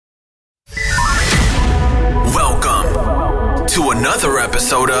to another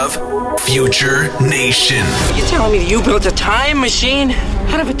episode of Future Nation. You telling me that you built a time machine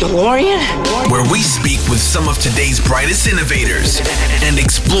out of a DeLorean? Where we speak with some of today's brightest innovators and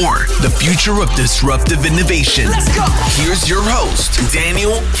explore the future of disruptive innovation. Let's go! Here's your host,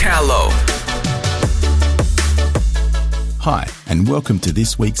 Daniel Callow. Hi, and welcome to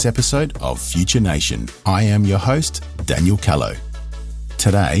this week's episode of Future Nation. I am your host, Daniel Callow.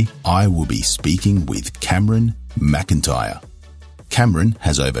 Today, I will be speaking with Cameron McIntyre. Cameron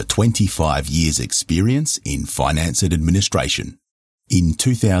has over 25 years' experience in finance and administration. In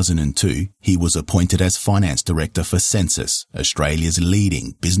 2002, he was appointed as Finance Director for Census, Australia's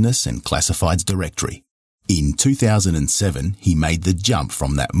leading business and classifieds directory. In 2007, he made the jump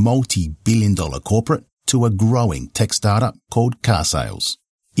from that multi-billion-dollar corporate to a growing tech startup called Carsales.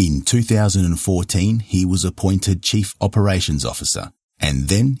 In 2014, he was appointed Chief Operations Officer. And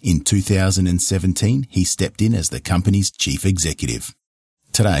then in 2017, he stepped in as the company's chief executive.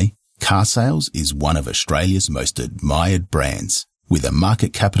 Today, Carsales is one of Australia's most admired brands. With a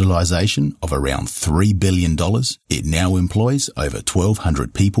market capitalisation of around $3 billion, it now employs over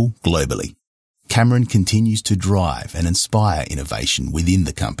 1,200 people globally. Cameron continues to drive and inspire innovation within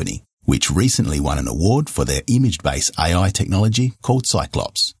the company, which recently won an award for their image-based AI technology called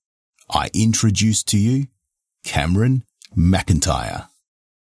Cyclops. I introduce to you Cameron McIntyre.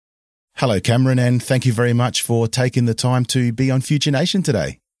 Hello, Cameron, and thank you very much for taking the time to be on Future Nation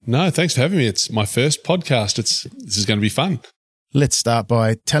today. No, thanks for having me. It's my first podcast. This is going to be fun. Let's start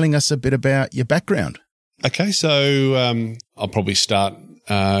by telling us a bit about your background. Okay, so I'll probably start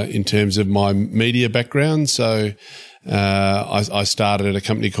in terms of my media background. So I started at a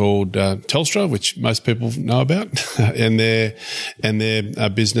company called Telstra, which most people know about, and their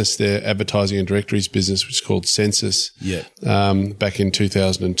business, their advertising and directories business, which is called Census. Yeah. Back in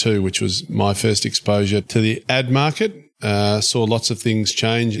 2002, which was my first exposure to the ad market. Saw lots of things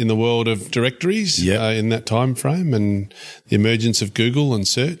change in the world of directories in that time frame, and the emergence of Google and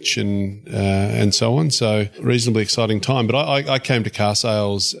search and so on. So reasonably exciting time. But I came to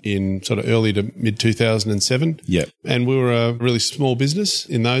Carsales in sort of early to mid 2007. Yeah. And we were a really small business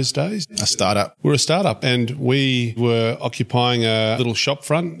in those days. A startup. We're a startup, and we were occupying a little shop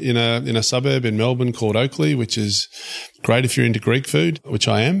front in a suburb in Melbourne called Oakleigh, which is great if you're into Greek food, which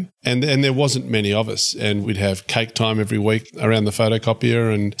I am. And there wasn't many of us, and we'd have cake time every week around the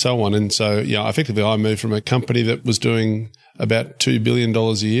photocopier and so on. And so, effectively I moved from a company that was doing about $2 billion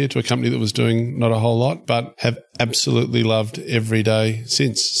a year to a company that was doing not a whole lot, but have absolutely loved every day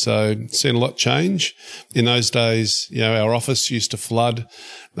since. So seen a lot change. In those days, our office used to flood,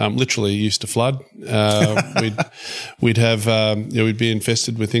 literally used to flood. We'd have, we'd be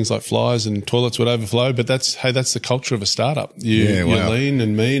infested with things like flies, and toilets would overflow, but that's the culture of a startup. You're lean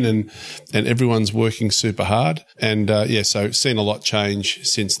and mean, and everyone's working super hard. And, so seen a lot change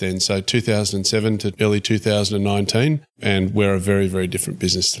since then. So 2007 to early 2019, and we're a very, very different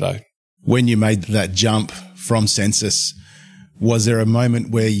business today. When you made that jump from Census, was there a moment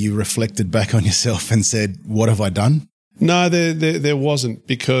where you reflected back on yourself and said, what have I done? No, there wasn't,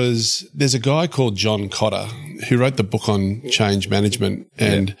 because there's a guy called John Cotter who wrote the book on change management.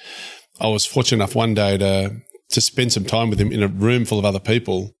 And I was fortunate enough one day to spend some time with him in a room full of other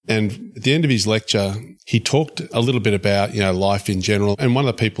people. And at the end of his lecture, he talked a little bit about, life in general. And one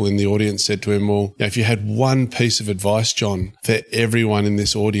of the people in the audience said to him, well, if you had one piece of advice, John, for everyone in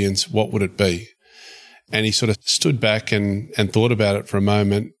this audience, what would it be? And he sort of stood back and thought about it for a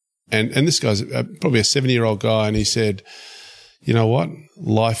moment. And this guy's probably a 70-year-old guy. And he said, you know what?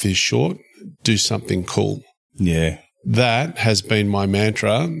 Life is short. Do something cool. Yeah. That has been my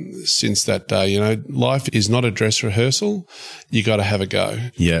mantra since that day. Life is not a dress rehearsal. You got to have a go.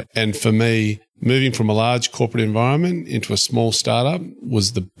 Yeah. And for me, moving from a large corporate environment into a small startup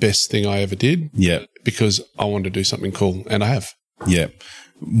was the best thing I ever did. Yeah. Because I wanted to do something cool, and I have. Yeah.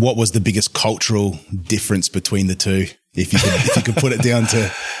 What was the biggest cultural difference between the two? If you could put it down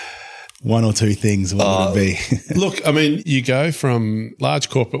to one or two things, what would it be? Look, I mean, you go from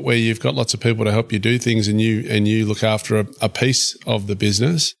large corporate where you've got lots of people to help you do things, and you look after a piece of the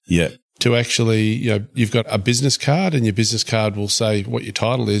business. Yeah. To actually, you've got a business card, and your business card will say what your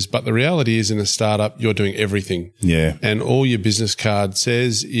title is. But the reality is, in a startup, you're doing everything. Yeah. And all your business card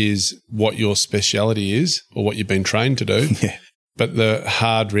says is what your speciality is, or what you've been trained to do. Yeah. But the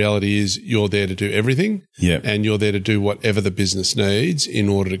hard reality is you're there to do everything. Yeah. And you're there to do whatever the business needs in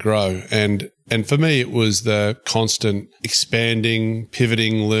order to grow. And for me, it was the constant expanding,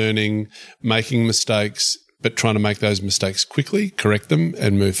 pivoting, learning, making mistakes, but trying to make those mistakes quickly, correct them,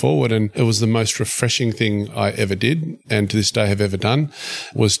 and move forward. And it was the most refreshing thing I ever did, and to this day have ever done,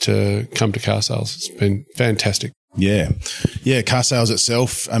 was to come to Carsales. It's been fantastic. Yeah. Car sales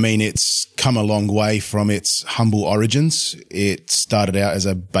itself, I mean, it's come a long way from its humble origins. It started out as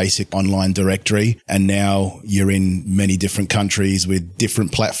a basic online directory, and now you're in many different countries with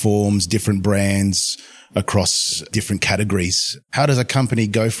different platforms, different brands across different categories. How does a company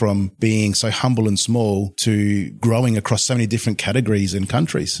go from being so humble and small to growing across so many different categories and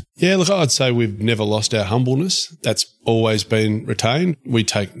countries? Yeah, look, I'd say we've never lost our humbleness. That's always been retained. We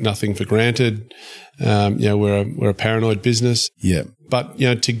take nothing for granted. We're a paranoid business. Yeah. But,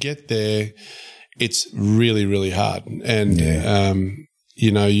 to get there, it's really, really hard. And,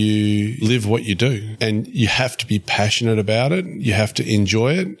 you live what you do, and you have to be passionate about it. You have to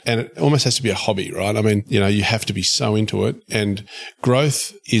enjoy it, and it almost has to be a hobby, right? I mean, you have to be so into it, and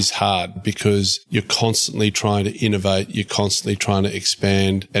growth is hard because you're constantly trying to innovate. You're constantly trying to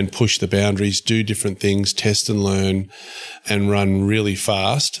expand and push the boundaries, do different things, test and learn, and run really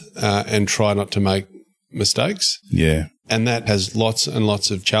fast, and try not to make mistakes. Yeah. And that has lots and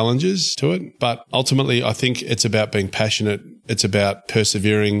lots of challenges to it. But ultimately, I think it's about being passionate. It's about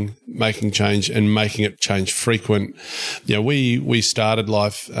persevering, making change, and making it change frequent. We started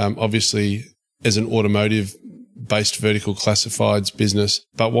life, obviously, as an automotive-based vertical classifieds business.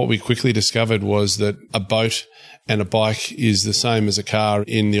 But what we quickly discovered was that a boat and a bike is the same as a car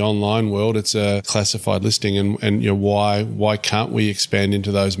in the online world. It's a classified listing, and why can't we expand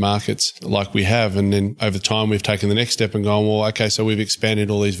into those markets like we have? And then over time, we've taken the next step and gone, well, okay, so we've expanded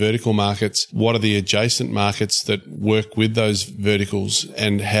all these vertical markets. What are the adjacent markets that work with those verticals,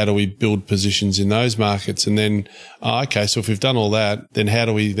 and how do we build positions in those markets? And then, okay, so if we've done all that, then how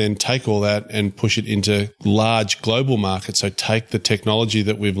do we then take all that and push it into large global markets? So take the technology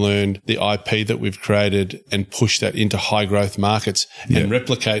that we've learned, the IP that we've created, and push that into high growth markets and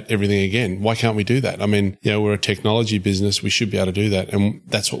replicate everything again. Why can't we do that? I mean, we're a technology business. We should be able to do that. And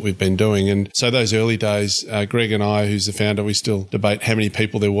that's what we've been doing. And so those early days, Greg and I, who's the founder, we still debate how many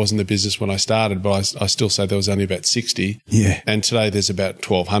people there was in the business when I started, but I still say there was only about 60. Yeah. And today there's about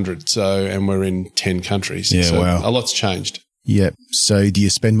 1,200. And we're in 10 countries. Yeah, so wow. A lot's changed. Yeah. So do you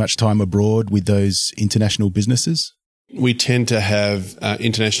spend much time abroad with those international businesses? We tend to have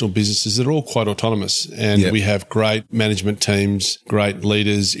international businesses that are all quite autonomous, and we have great management teams, great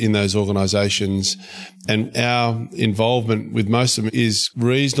leaders in those organisations. And our involvement with most of them is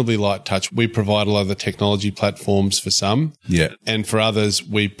reasonably light touch. We provide a lot of the technology platforms for some. Yeah. And for others,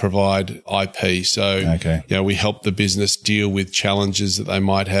 we provide IP. So, we help the business deal with challenges that they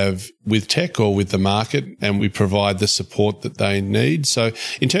might have with tech or with the market, and we provide the support that they need. So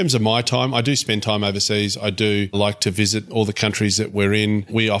in terms of my time, I do spend time overseas. I do like to visit all the countries that we're in.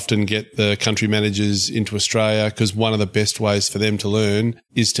 We often get the country managers into Australia because one of the best ways for them to learn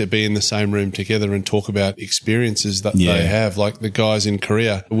is to be in the same room together and talk about experiences that they have. Like the guys in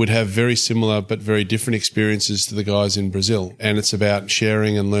Korea would have very similar but very different experiences to the guys in Brazil. And it's about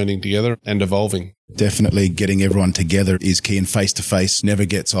sharing and learning together and evolving. Definitely getting everyone together is key, and face-to-face never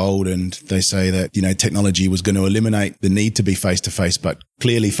gets old. And they say that, technology was going to eliminate the need to be face-to-face, but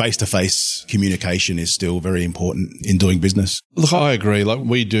clearly face-to-face communication is still very important in doing business. Look, I agree. Like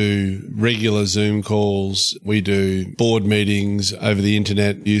we do regular Zoom calls. We do board meetings over the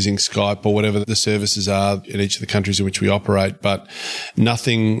internet using Skype or whatever the services are in each of the countries in which we operate, but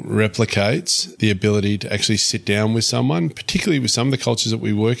nothing replicates the ability to actually sit down with someone, particularly with some of the cultures that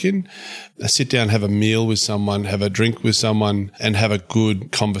we work in. Sit down, have a meal with someone, have a drink with someone, and have a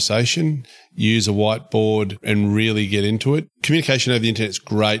good conversation. Use a whiteboard and really get into it. Communication over the internet is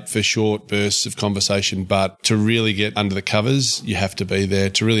great for short bursts of conversation, but to really get under the covers, you have to be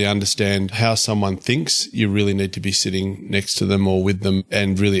there. To really understand how someone thinks, you really need to be sitting next to them or with them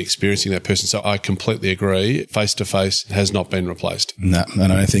and really experiencing that person. So I completely agree. Face-to-face has not been replaced. No, I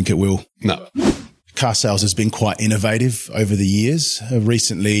don't think it will. No. Car sales has been quite innovative over the years.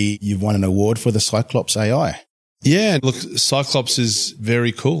 Recently, you've won an award for the Cyclops AI. Yeah, look, Cyclops is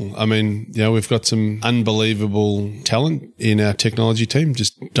very cool. I mean, we've got some unbelievable talent in our technology team.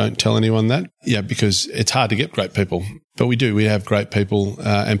 Just don't tell anyone that. Yeah, because it's hard to get great people. But we do. We have great people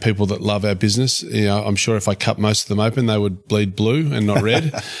and people that love our business. I'm sure if I cut most of them open, they would bleed blue and not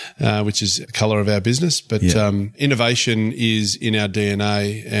red, which is the colour of our business. But innovation is in our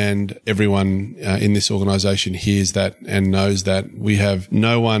DNA, and everyone in this organisation hears that and knows that. We have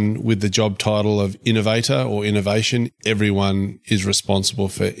no one with the job title of innovator or innovation. Everyone is responsible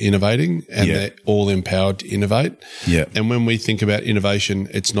for innovating, and they're all empowered to innovate. Yeah. And when we think about innovation,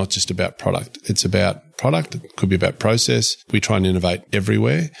 it's not just about product. It's about product. It could be about process. We try and innovate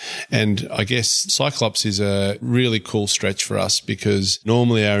everywhere. And I guess Cyclops is a really cool stretch for us because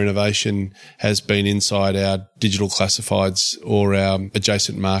normally our innovation has been inside our digital classifieds or our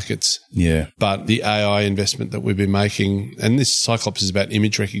adjacent markets. Yeah. But the AI investment that we've been making, and this Cyclops is about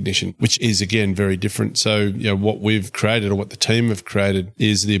image recognition, which is again very different. So, what we've created or what the team have created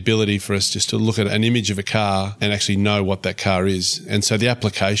is the ability for us just to look at an image of a car and actually know what that car is. And so the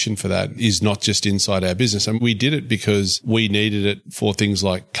application for that is not just inside our business. And we did it because we needed it for things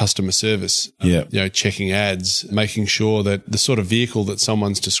like customer service, checking ads, making sure that the sort of vehicle that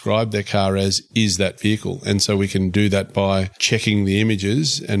someone's described their car as is that vehicle. And so we can do that by checking the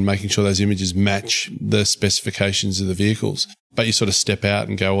images and making sure those images match the specifications of the vehicles. But you sort of step out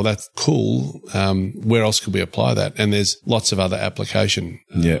and go, well, that's cool. Where else could we apply that? And there's lots of other application.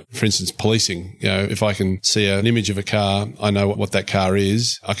 For instance, policing. If I can see an image of a car, I know what that car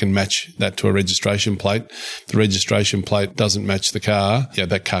is. I can match that to a registration plate. If the registration plate doesn't match the car,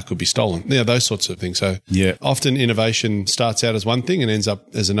 that car could be stolen. Those sorts of things. So often innovation starts out as one thing and ends up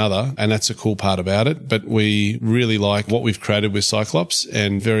as another. And that's a cool part about it. But we really like what we've created with Cyclops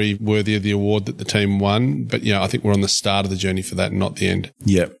and very worthy of the award that the team won. But, I think we're on the start of the journey for that and not the end.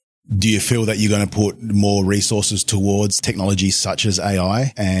 Yep. Do you feel that you're going to put more resources towards technologies such as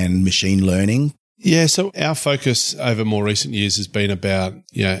AI and machine learning? Yeah, so our focus over more recent years has been about,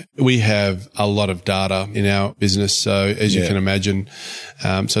 we have a lot of data in our business. So as you can imagine,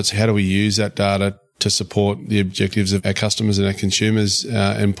 so it's how do we use that data to support the objectives of our customers and our consumers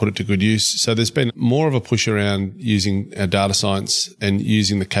and put it to good use. So there's been more of a push around using our data science and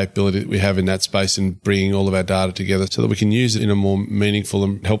using the capability that we have in that space and bringing all of our data together so that we can use it in a more meaningful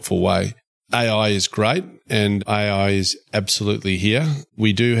and helpful way. AI is great and AI is absolutely here.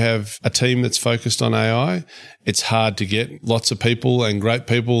 We do have a team that's focused on AI. It's hard to get lots of people and great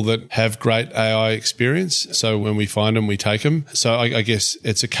people that have great AI experience. So when we find them, we take them. So I guess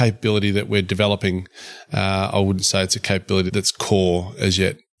it's a capability that we're developing. I wouldn't say it's a capability that's core as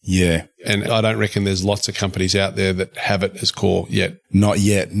yet. Yeah. And I don't reckon there's lots of companies out there that have it as core yet. Not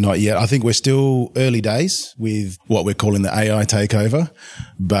yet. I think we're still early days with what we're calling the AI takeover,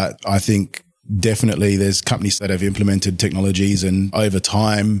 but I think definitely there's companies that have implemented technologies and over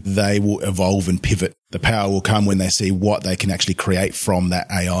time they will evolve and pivot. The power will come when they see what they can actually create from that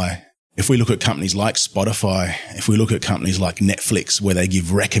AI. If we look at companies like Spotify, if we look at companies like Netflix where they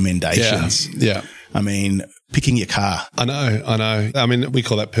give recommendations. Yeah. I mean, picking your car. I know. I mean, we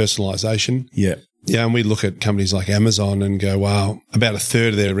call that personalization. Yeah. Yeah, and we look at companies like Amazon and go, wow, about a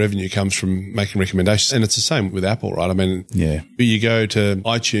third of their revenue comes from making recommendations. And it's the same with Apple, right? I mean, you go to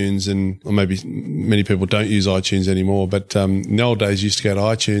iTunes or maybe many people don't use iTunes anymore, but in the old days you used to go to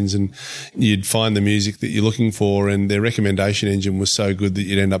iTunes and you'd find the music that you're looking for and their recommendation engine was so good that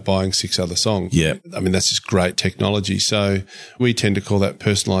you'd end up buying 6 other songs. Yeah. I mean, that's just great technology. So we tend to call that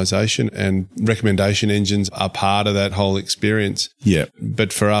personalization and recommendation engines are part of that whole experience. Yeah.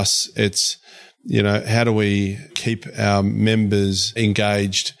 But for us, it's, how do we keep our members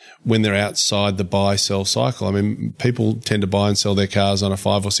engaged when they're outside the buy-sell cycle? I mean, people tend to buy and sell their cars on a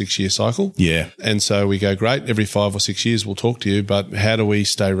 5 or 6 year cycle. Yeah. And so we go, great, every 5 or 6 years we'll talk to you, but how do we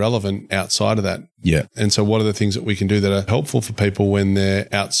stay relevant outside of that? Yeah. And so what are the things that we can do that are helpful for people when they're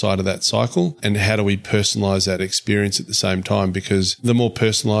outside of that cycle? And how do we personalize that experience at the same time? Because the more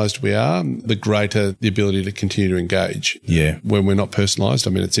personalized we are, the greater the ability to continue to engage. Yeah. When we're not personalized, I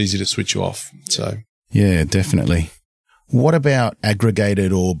mean, it's easy to switch you off. So. Yeah, definitely. What about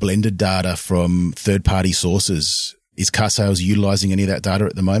aggregated or blended data from third-party sources? Is car sales utilizing any of that data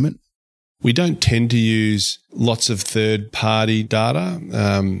at the moment? We don't tend to use lots of third-party data.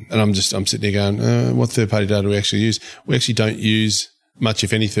 And I'm sitting here going, what third-party data do we actually use? We actually don't use much,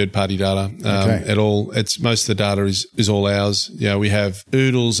 if any, third-party data at all. It's most of the data is all ours. We have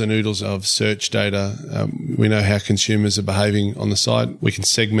oodles and oodles of search data. We know how consumers are behaving on the site. We can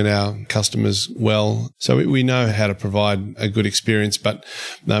segment our customers well. So we know how to provide a good experience. But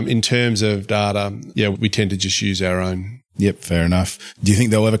in terms of data, we tend to just use our own. Yep, fair enough. Do you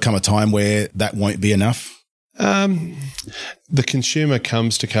think there'll ever come a time where that won't be enough? The consumer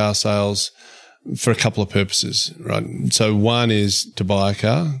comes to car sales for a couple of purposes, right? So one is to buy a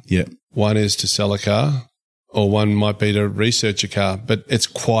car. Yeah. One is to sell a car, or one might be to research a car, but it's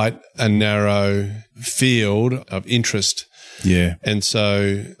quite a narrow field of interest. Yeah. And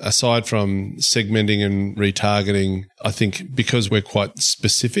so aside from segmenting and retargeting, I think because we're quite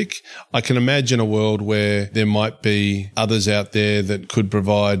specific, I can imagine a world where there might be others out there that could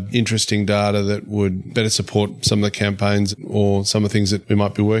provide interesting data that would better support some of the campaigns or some of the things that we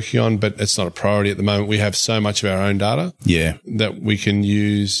might be working on, but it's not a priority at the moment. We have so much of our own data that we can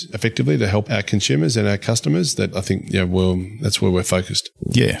use effectively to help our consumers and our customers that I think, that's where we're focused.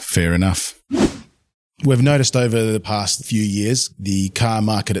 Yeah, fair enough. We've noticed over the past few years, the car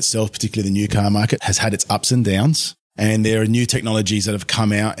market itself, particularly the new car market, has had its ups and downs. And there are new technologies that have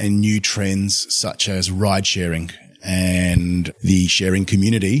come out and new trends such as ride sharing and the sharing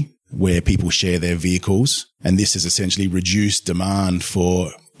community where people share their vehicles. And this has essentially reduced demand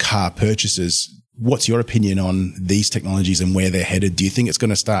for car purchases. What's your opinion on these technologies and where they're headed? Do you think it's going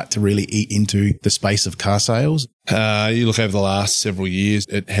to start to really eat into the space of car sales? You look over the last several years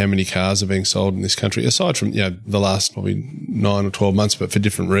at how many cars are being sold in this country, aside from, the last probably 9 or 12 months, but for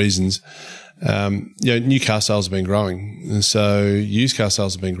different reasons. New car sales have been growing. And so used car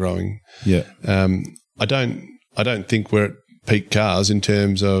sales have been growing. Yeah. I don't think we're at peak cars in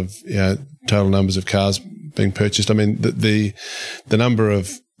terms of, total numbers of cars being purchased. I mean, the number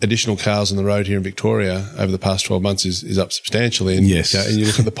of additional cars on the road here in Victoria over the past 12 months is up substantially. And, yes. And you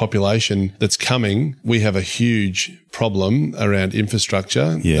look at the population that's coming, we have a huge problem around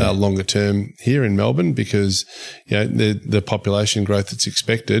infrastructure longer term here in Melbourne because, the population growth that's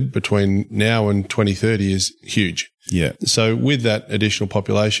expected between now and 2030 is huge. Yeah. So with that additional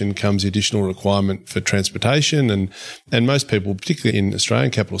population comes the additional requirement for transportation and most people, particularly in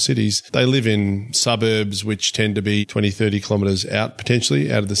Australian capital cities, they live in suburbs which tend to be 20, 30 kilometres out,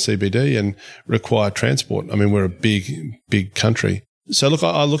 potentially out of the CBD and require transport. I mean, we're a big country. So look,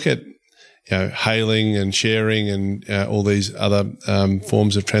 I look at hailing and sharing and all these other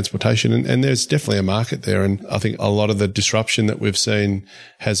forms of transportation. And there's definitely a market there. And I think a lot of the disruption that we've seen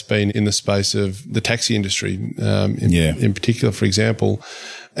has been in the space of the taxi industry in particular, for example.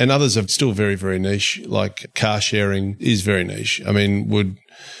 And others are still very, very niche, like car sharing is very niche. I mean,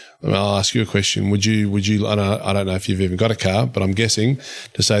 I'll ask you a question. Would you, I don't know if you've even got a car, but I'm guessing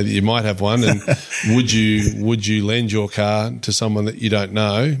to say that you might have one. And would you lend your car to someone that you don't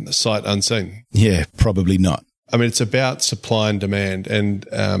know, sight unseen? Yeah, probably not. I mean, it's about supply and demand. And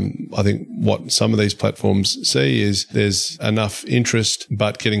I think what some of these platforms see is there's enough interest,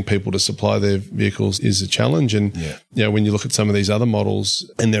 but getting people to supply their vehicles is a challenge. And, when you look at some of these other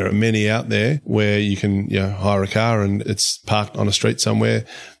models, and there are many out there where you can, hire a car and it's parked on a street somewhere,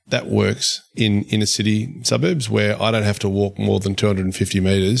 that works in inner city suburbs where I don't have to walk more than 250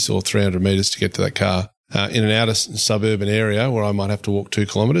 metres or 300 metres to get to that car. In an outer suburban area where I might have to walk 2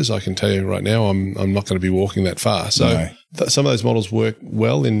 kilometres, I can tell you right now I'm not going to be walking that far. So some of those models work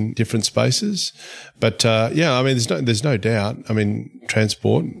well in different spaces. But I mean, there's no doubt. I mean,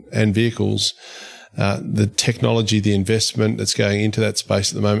 transport and vehicles, the technology, the investment that's going into that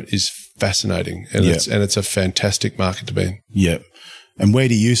space at the moment is fascinating, and it's a fantastic market to be in. Yeah. And where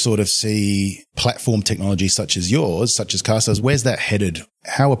do you sort of see platform technology such as yours, such as car sales? Where's that headed?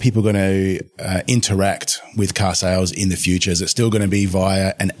 How are people going to interact with car sales in the future? Is it still going to be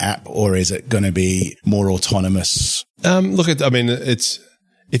via an app, or is it going to be more autonomous? It's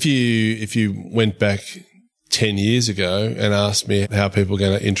if you went back 10 years ago and asked me how people are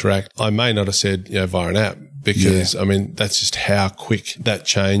going to interact, I may not have said via an app. Because, I mean, that's just how quick that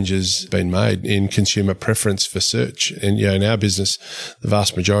change has been made in consumer preference for search. And, in our business, the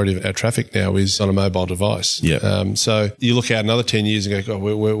vast majority of our traffic now is on a mobile device. Yeah. So you look out another 10 years and go,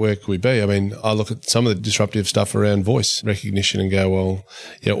 where could we be? I mean, I look at some of the disruptive stuff around voice recognition and go, or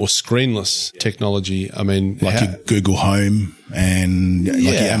screenless technology. I mean, like your Google Home and like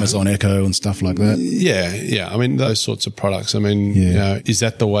your Amazon Echo and stuff like that. Yeah. I mean, those sorts of products. I mean, is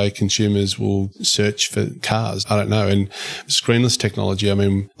that the way consumers will search for cars? I don't know. And screenless technology, I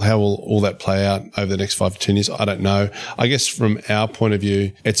mean, how will all that play out over the next 5 to 10 years? I don't know. I guess from our point of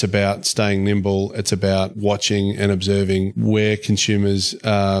view, it's about staying nimble. It's about watching and observing where consumers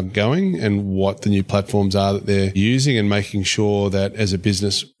are going and what the new platforms are that they're using, and making sure that as a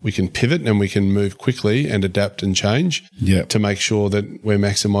business, we can pivot and we can move quickly and adapt and change to make sure that we're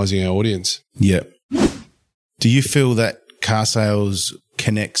maximizing our audience. Yeah. Do you feel that car sales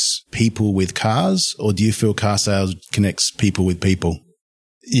connects people with cars, or do you feel car sales connects people with people?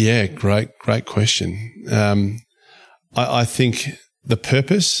 Yeah, great question. I think the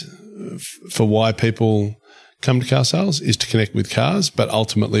purpose for why people come to car sales is to connect with cars, but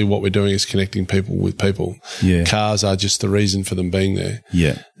ultimately what we're doing is connecting people with people. Yeah. Cars are just the reason for them being there.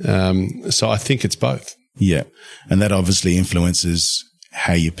 Yeah. So I think it's both. Yeah. And that obviously influences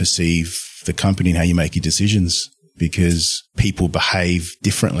how you perceive the company and how you make your decisions, because people behave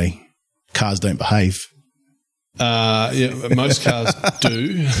differently. Cars don't behave. Most cars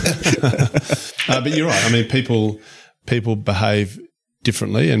do. But you're right. I mean, people behave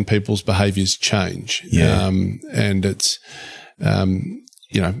differently and people's behaviours change. Yeah. And it's,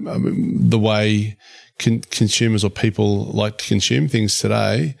 the way consumers or people like to consume things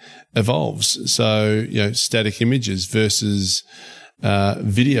today evolves. So, static images versus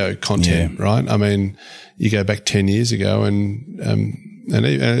video content, right? I mean, you go back 10 years ago and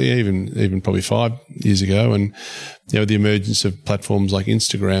even probably 5 years ago, and the emergence of platforms like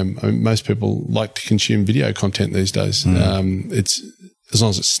Instagram. I mean, most people like to consume video content these days. It's as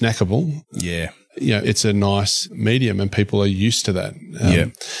long as it's snackable. Yeah. It's a nice medium, and people are used to that.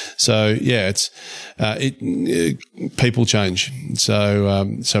 So people change.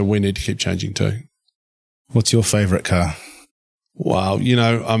 So we need to keep changing too. What's your favourite car? Wow.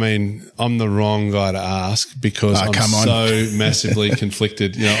 I'm the wrong guy to ask because I'm so massively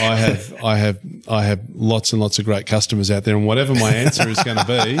conflicted. I have lots and lots of great customers out there, and whatever my answer is going to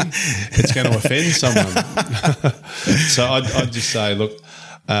be, it's going to offend someone. So I'd just say, look,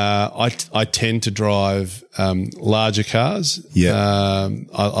 I tend to drive larger cars. Yeah.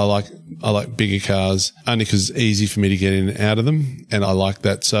 I like bigger cars only because it's easy for me to get in and out of them, and I like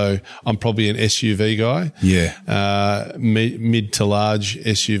that. So I'm probably an SUV guy. Yeah. Mid to large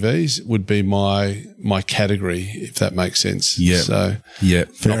SUVs would be my category, if that makes sense. Yeah. So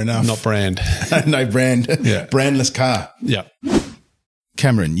fair enough. Not brand. No brand. Yeah. Brandless car. Yeah.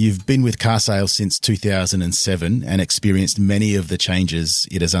 Cameron, you've been with car sales since 2007 and experienced many of the changes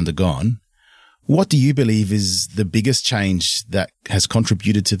it has undergone. What do you believe is the biggest change that has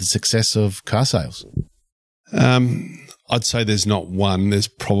contributed to the success of car sales? I'd say there's not one. There's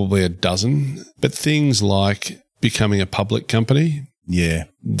probably a dozen. But things like becoming a public company,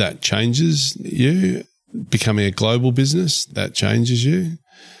 that changes you. Becoming a global business, that changes you.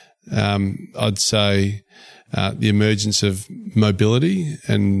 I'd say the emergence of mobility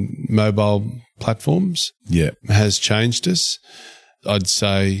and mobile platforms has changed us. I'd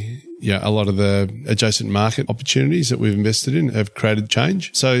say, a lot of the adjacent market opportunities that we've invested in have created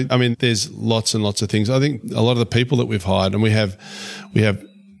change. So, there's lots and lots of things. I think a lot of the people that we've hired, and we have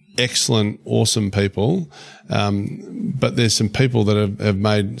excellent, awesome people, but there's some people that have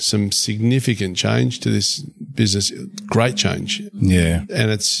made some significant change to this business, great change. Yeah.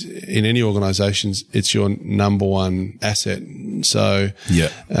 And it's in any organisations, it's your number one asset. So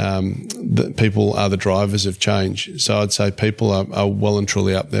the people are the drivers of change. So I'd say people are well and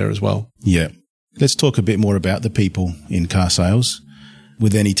truly up there as well. Yeah. Let's talk a bit more about the people in car sales.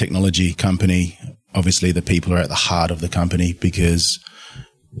 With any technology company, obviously the people are at the heart of the company because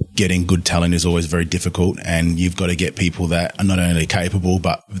getting good talent is always very difficult, and you've got to get people that are not only capable,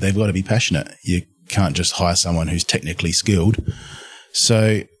 but they've got to be passionate. You can't just hire someone who's technically skilled.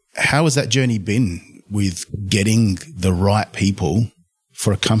 So how has that journey been with getting the right people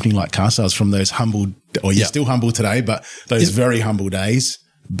for a company like car sales from those humble, or you're still humble today, but those very humble days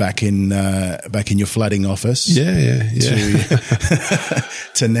back in your flooding office to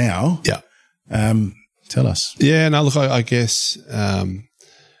now? Yeah. Tell us. Yeah, no, look, I guess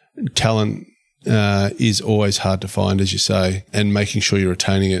talent is always hard to find, as you say, and making sure you're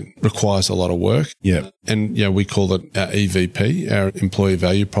retaining it requires a lot of work. Yeah. And, we call it our EVP, our employee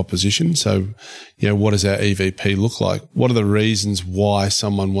value proposition. So, what does our EVP look like? What are the reasons why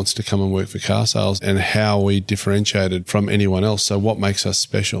someone wants to come and work for car sales, and how are we differentiated from anyone else? So what makes us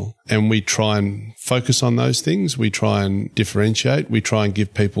special? And we try and focus on those things. We try and differentiate. We try and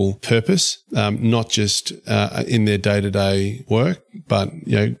give people purpose, not just in their day-to-day work, but,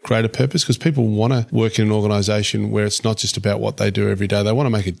 greater purpose, because people want to work in an organisation where it's not just about what they do every day. They want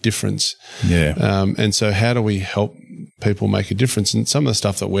to make a difference. Yeah. And so how do we help people make a difference? And some of the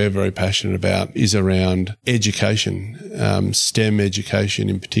stuff that we're very passionate about is around education, STEM education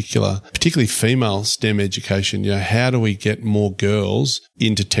in particular, particularly female STEM education. How do we get more girls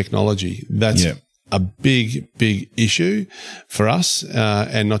into technology? That's a big, big issue for us,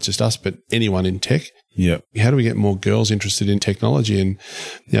 and not just us, but anyone in tech. Yeah. How do we get more girls interested in technology? And,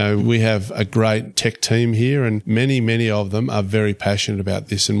 we have a great tech team here, and many of them are very passionate about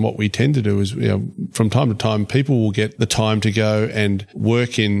this. And what we tend to do is, from time to time, people will get the time to go and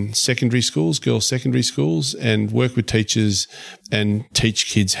work in secondary schools, girls' secondary schools, and work with teachers and teach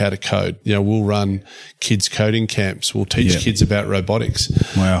kids how to code. We'll run kids coding camps. We'll teach kids about robotics.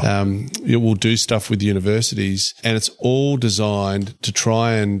 Wow. We'll do stuff with universities, and it's all designed to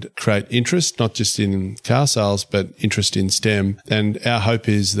try and create interest, not just in car sales, but interest in STEM. And our hope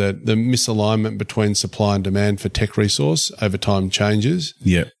is that the misalignment between supply and demand for tech resource over time changes.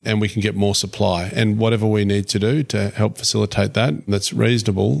 Yeah. And we can get more supply. And whatever we need to do to help facilitate that's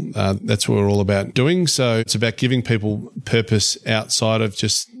reasonable, that's what we're all about doing. So it's about giving people purpose outside of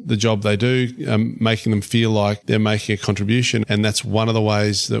just the job they do, making them feel like they're making a contribution. And that's one of the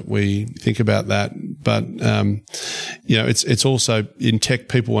ways that we think about that. But, it's also in tech,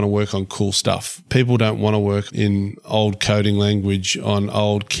 people want to work on cool stuff. People don't want to work in old coding language on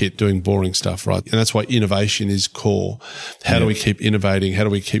old kit doing boring stuff, right? And that's why innovation is core. How do we keep innovating? How do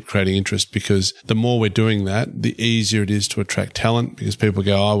we keep creating interest? Because the more we're doing that, the easier it is to attract talent, because people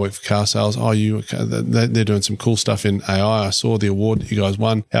go, I work for car sales. They're doing some cool stuff in AI. I saw the award that you guys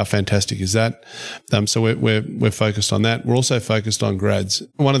won. How fantastic is that? So we're focused on that. We're also focused on grads.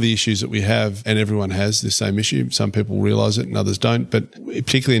 One of the issues that we have, and everyone has the same issue, some people realize it and others don't, but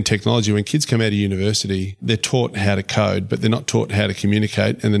particularly in technology, when kids come out of university, they're taught how to code, but they're not taught how to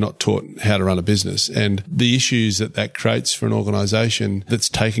communicate, and they're not taught how to run a business. And the issues that creates for an organization that's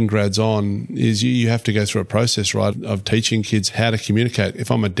taking grads on is you have to go through a process, right, of teaching kids how to communicate.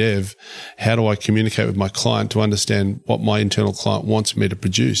 If I'm a dev, how do I communicate with my client to understand what my internal client wants me to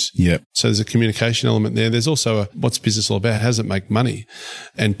produce? Yeah. So there's a communication element there. There's also what's business all about? How does it make money?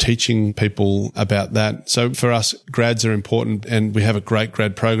 And teaching people about that. So for us, grads are important, and we have a great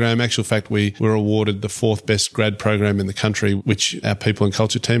grad program. Actual fact, we were awarded the 4th best grad program in the country, which our people and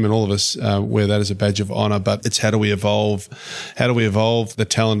culture team and all of us wear that as a badge of honor. But it's how do we evolve the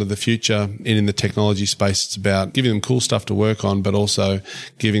talent of the future? And in the technology space, it's about giving them cool stuff to work on, but also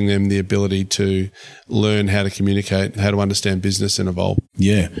giving them the ability to learn how to communicate, how to understand business and evolve.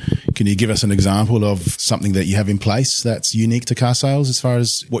 Yeah. Can you give us an example of something that you have in place that's unique to car sales as far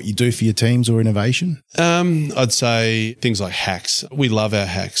as what you do for your teams or innovation? I'd say things like hacks. We love our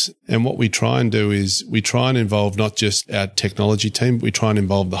hacks. And what we try and do is we try and involve not just our technology team, we try and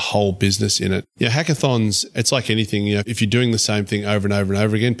involve the whole business in it. Hackathons, it's like anything. If you're doing the same thing over and over and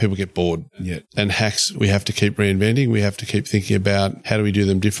over again, people get bored. Yeah. And hacks, we have to keep reinventing. We have to keep thinking about how do we do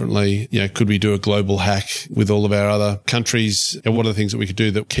them differently? Could we do a global hack with all of our other countries? And what are the things that we could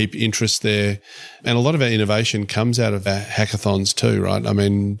do that keep interest there? And a lot of our innovation comes out of our hackathons too, right? I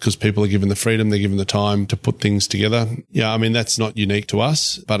mean, because people are given the freedom, they're given the time to put things together. I mean, that's not unique to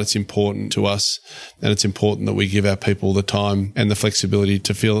us, but it's important to us. And it's important that we give our people the time and the flexibility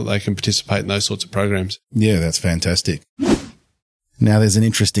to feel that they can participate in those sorts of programs. Yeah, that's fantastic. Now, there's an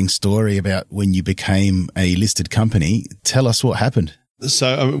interesting story about when you became a listed company. Tell us what happened.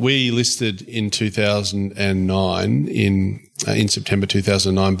 So we listed in 2009 in September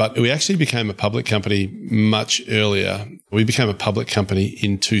 2009, but we actually became a public company much earlier. We became a public company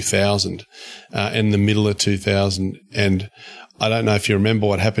in 2000, in the middle of 2000. And I don't know if you remember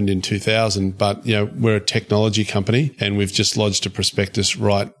what happened in 2000, but, we're a technology company and we've just lodged a prospectus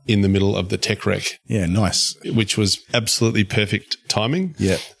right in the middle of the tech wreck. Yeah, nice. Which was absolutely perfect timing.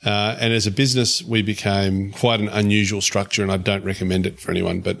 Yeah. And as a business, we became quite an unusual structure, and I don't recommend it for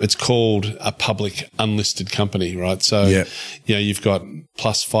anyone, but it's called a public unlisted company, right? So, you've got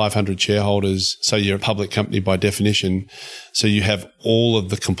plus 500 shareholders. So you're a public company by definition. So you have all of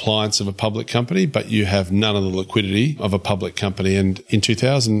the compliance of a public company, but you have none of the liquidity of a public company. And in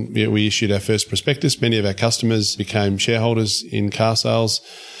 2000, we issued our first prospectus. Many of our customers became shareholders in car sales,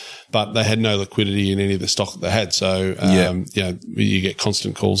 but they had no liquidity in any of the stock that they had. So, you get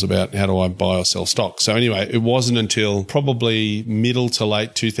constant calls about how do I buy or sell stock. So anyway, it wasn't until probably middle to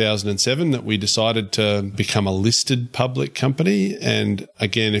late 2007 that we decided to become a listed public company. And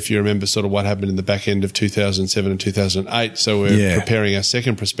again, if you remember sort of what happened in the back end of 2007 and 2008. So we're preparing our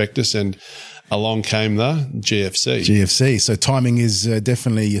second prospectus, and along came the GFC. So timing is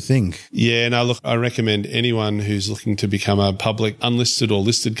definitely your thing. Yeah. No, look, I recommend anyone who's looking to become a public, unlisted or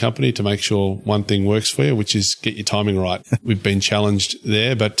listed company to make sure one thing works for you, which is get your timing right. We've been challenged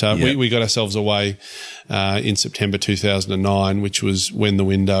there, but we got ourselves away in September 2009, which was when the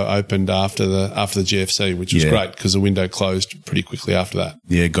window opened after the GFC, which was great because the window closed pretty quickly after that.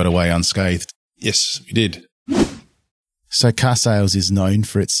 Yeah, got away unscathed. Yes, we did. So car sales is known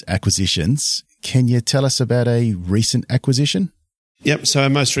for its acquisitions. Can you tell us about a recent acquisition? Yep. So our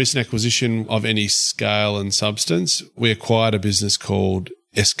most recent acquisition of any scale and substance, we acquired a business called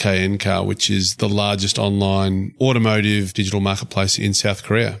SKNCar, which is the largest online automotive digital marketplace in South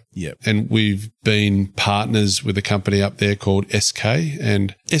Korea. Yep. And we've been partners with a company up there called SK.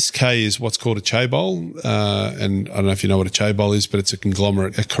 And SK is what's called a chaebol. And I don't know if you know what a chaebol is, but it's a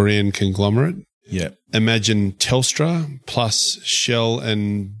conglomerate, a Korean conglomerate. Yeah. Imagine Telstra plus Shell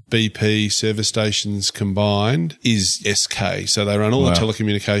and BP service stations combined is SK. So they run all the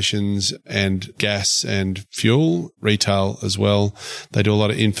telecommunications and gas and fuel, retail as well. They do a lot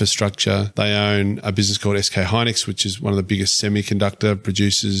of infrastructure. They own a business called SK Hynix, which is one of the biggest semiconductor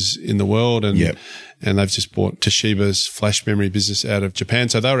producers in the world. And and they've just bought Toshiba's flash memory business out of Japan.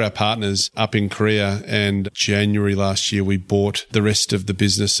 So they were our partners up in Korea. And January last year, we bought the rest of the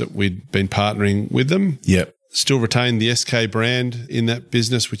business that we'd been partnering with them. Yep. Still retain the SK brand in that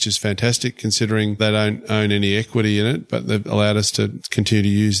business, which is fantastic considering they don't own any equity in it, but they've allowed us to continue to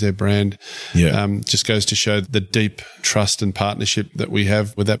use their brand. Yeah. Just goes to show the deep trust and partnership that we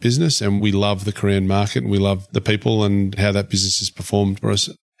have with that business. And we love the Korean market and we love the people and how that business has performed for us,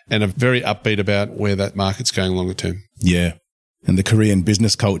 and are very upbeat about where that market's going longer term. Yeah. And the Korean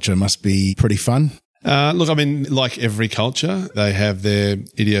business culture must be pretty fun. Look, I mean, like every culture, they have their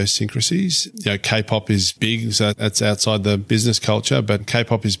idiosyncrasies. You know, K-pop is big, so that's outside the business culture, but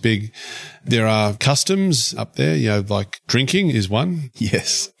K-pop is big. There are customs up there, you know, like drinking is one.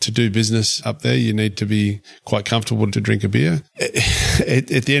 Yes. To do business up there, you need to be quite comfortable to drink a beer. At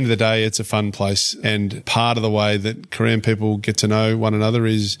the end of the day, it's a fun place. And part of the way that Korean people get to know one another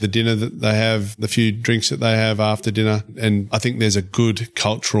is the dinner that they have, the few drinks that they have after dinner. And I think there's a good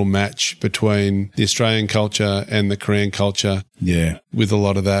cultural match between the Australian culture and the Korean culture. Yeah. With a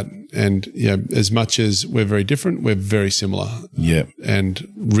lot of that. And, you know, as much as we're very different, we're very similar. Yeah. And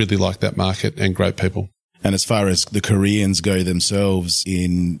really like that market and great people. And as far as the Koreans go themselves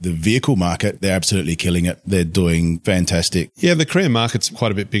in the vehicle market, they're absolutely killing it. They're doing fantastic. Yeah, the Korean market's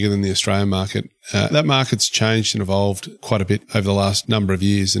quite a bit bigger than the Australian market. That market's changed and evolved quite a bit over the last number of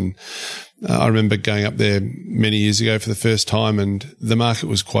years. And I remember going up there many years ago for the first time, and the market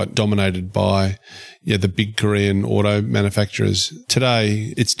was quite dominated by the big Korean auto manufacturers.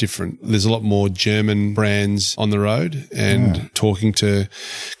 Today, it's different. There's a lot more German brands on the road, and talking to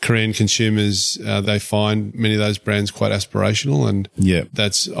Korean consumers, they find many of those brands quite aspirational, and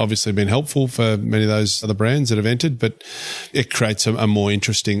that's obviously been helpful for many of those other brands that have entered, but it creates a more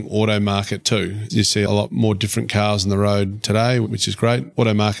interesting auto market too. You see a lot more different cars on the road today, which is great.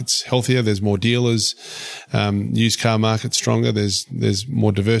 Auto market's healthier. There's more dealers. Used car market's stronger. There's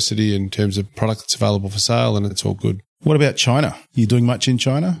more diversity in terms of product that's available for sale, and it's all good. What about China? You doing much in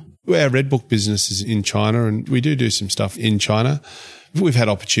China? Our Redbook business is in China, and we do some stuff in China. We've had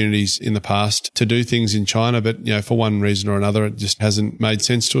opportunities in the past to do things in China, but, for one reason or another, it just hasn't made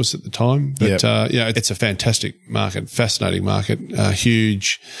sense to us at the time. But, it's a fantastic market, fascinating market,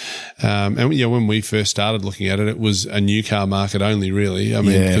 huge. And, when we first started looking at it, it was a new car market only, really. I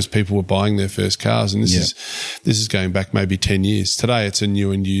mean, because people were buying their first cars, and this is going back maybe 10 years. Today, it's a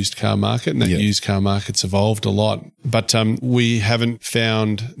new and used car market, and that used car market's evolved a lot. But, we haven't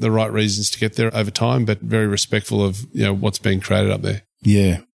found the right reasons to get there over time, but very respectful of, what's being created up there.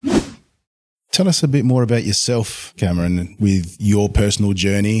 Yeah. Tell us a bit more about yourself, Cameron, with your personal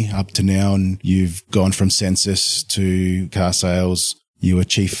journey up to now. And you've gone from Census to car sales. You were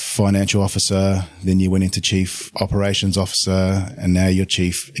chief financial officer, then you went into chief operations officer, and now you're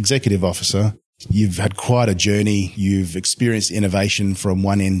chief executive officer. You've had quite a journey. You've experienced innovation from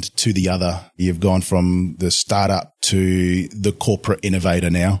one end to the other. You've gone from the startup to the corporate innovator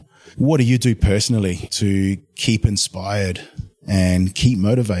now. What do you do personally to keep inspired and keep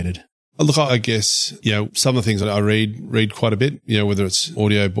motivated? Look, I guess, some of the things that I read quite a bit, whether it's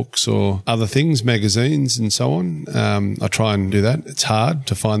audio books or other things, magazines and so on. I try and do that. It's hard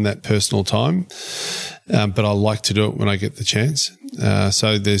to find that personal time, but I like to do it when I get the chance.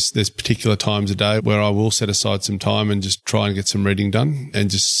 So there's particular times a day where I will set aside some time and just try and get some reading done and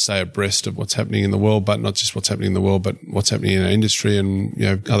just stay abreast of what's happening in the world, but not just what's happening in the world, but what's happening in our industry and,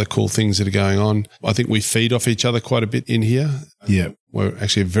 other cool things that are going on. I think we feed off each other quite a bit in here. Yeah. We're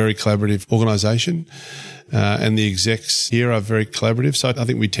actually a very collaborative organisation. And the execs here are very collaborative. So I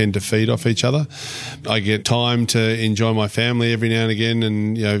think we tend to feed off each other. I get time to enjoy my family every now and again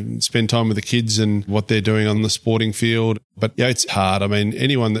and, spend time with the kids and what they're doing on the sporting field. But it's hard. I mean,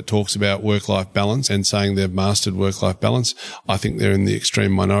 anyone that talks about work-life balance and saying they've mastered work-life balance, I think they're in the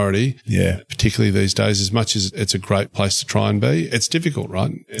extreme minority. Yeah. Particularly these days, as much as it's a great place to try and be, it's difficult,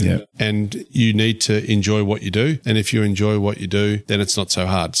 right? Yeah. And you need to enjoy what you do. And if you enjoy what you do, then it's not so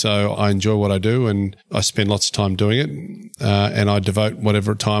hard. So I enjoy what I do, and I spend spend lots of time doing it, and I devote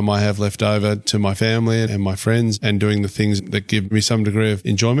whatever time I have left over to my family and my friends and doing the things that give me some degree of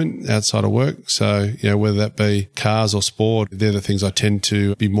enjoyment outside of work. So, whether that be cars or sport, they're the things I tend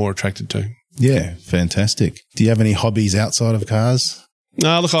to be more attracted to. Yeah, fantastic. Do you have any hobbies outside of cars?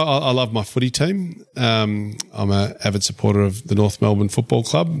 No, look, I love my footy team. I'm an avid supporter of the North Melbourne Football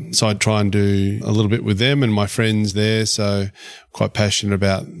Club, so I try and do a little bit with them and my friends there. So quite passionate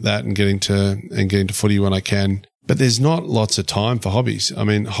about that and getting to footy when I can. But there's not lots of time for hobbies. I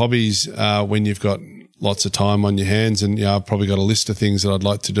mean, hobbies are when you've got lots of time on your hands, and I've probably got a list of things that I'd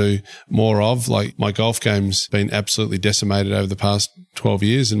like to do more of. Like my golf game's been absolutely decimated over the past 12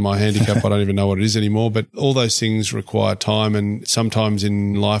 years, and my handicap, I don't even know what it is anymore. But all those things require time, and sometimes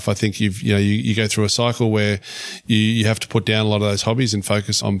in life, I think you go through a cycle where you have to put down a lot of those hobbies and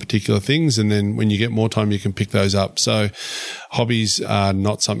focus on particular things, and then when you get more time, you can pick those up. So hobbies are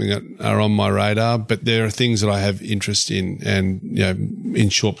not something that are on my radar, but there are things that I have interest in, and in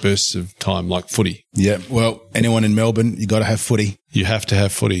short bursts of time, like footy. Yeah, well, anyone in Melbourne, you got to have footy. You have to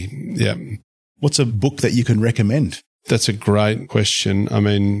have footy, yeah. What's a book that you can recommend? That's a great question. I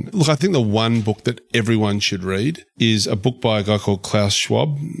mean, look, I think the one book that everyone should read is a book by a guy called Klaus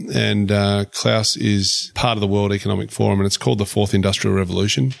Schwab. And Klaus is part of the World Economic Forum, and it's called The Fourth Industrial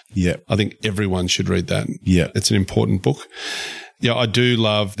Revolution. Yeah. I think everyone should read that. Yeah. It's an important book. Yeah, I do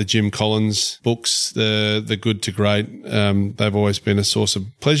love the Jim Collins books, the Good to Great. They've always been a source of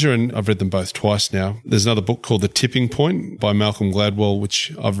pleasure, and I've read them both twice now. There's another book called The Tipping Point by Malcolm Gladwell,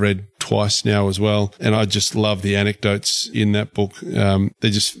 which I've read twice now as well. And I just love the anecdotes in that book. They're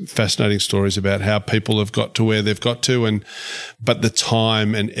just fascinating stories about how people have got to where they've got to, but the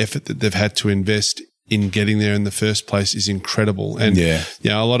time and effort that they've had to invest in getting there in the first place is incredible. And,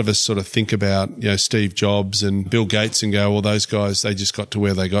 a lot of us sort of think about, Steve Jobs and Bill Gates and go, well, those guys, they just got to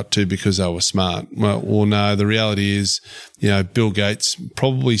where they got to because they were smart. Well, no, the reality is, Bill Gates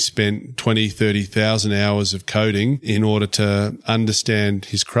probably spent 20, 30,000 hours of coding in order to understand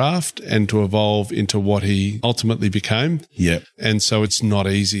his craft and to evolve into what he ultimately became. Yeah. And so it's not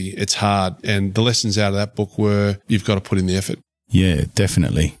easy. It's hard. And the lessons out of that book were you've got to put in the effort. Yeah,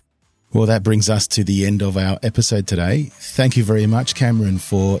 definitely. Well, that brings us to the end of our episode today. Thank you very much, Cameron,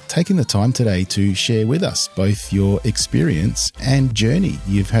 for taking the time today to share with us both your experience and journey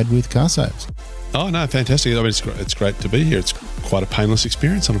you've had with car sales. Oh, no, fantastic. I mean, it's great to be here. It's quite a painless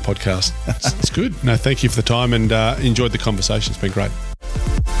experience on a podcast. It's good. No, thank you for the time, and enjoyed the conversation. It's been great.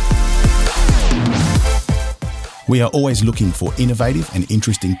 We are always looking for innovative and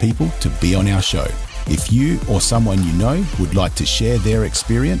interesting people to be on our show. If you or someone you know would like to share their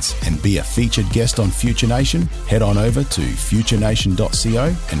experience and be a featured guest on Future Nation, head on over to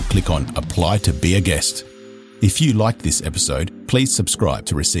futurenation.co and click on Apply to be a guest. If you liked this episode, please subscribe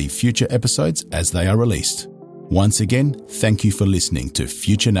to receive future episodes as they are released. Once again, thank you for listening to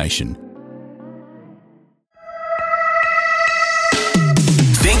Future Nation.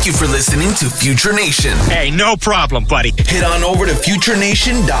 Thank you for listening to Future Nation. Hey, no problem, buddy. Head on over to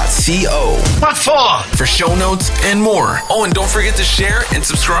futurenation.co. What for? For show notes and more. Oh, and don't forget to share and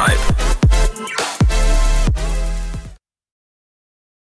subscribe.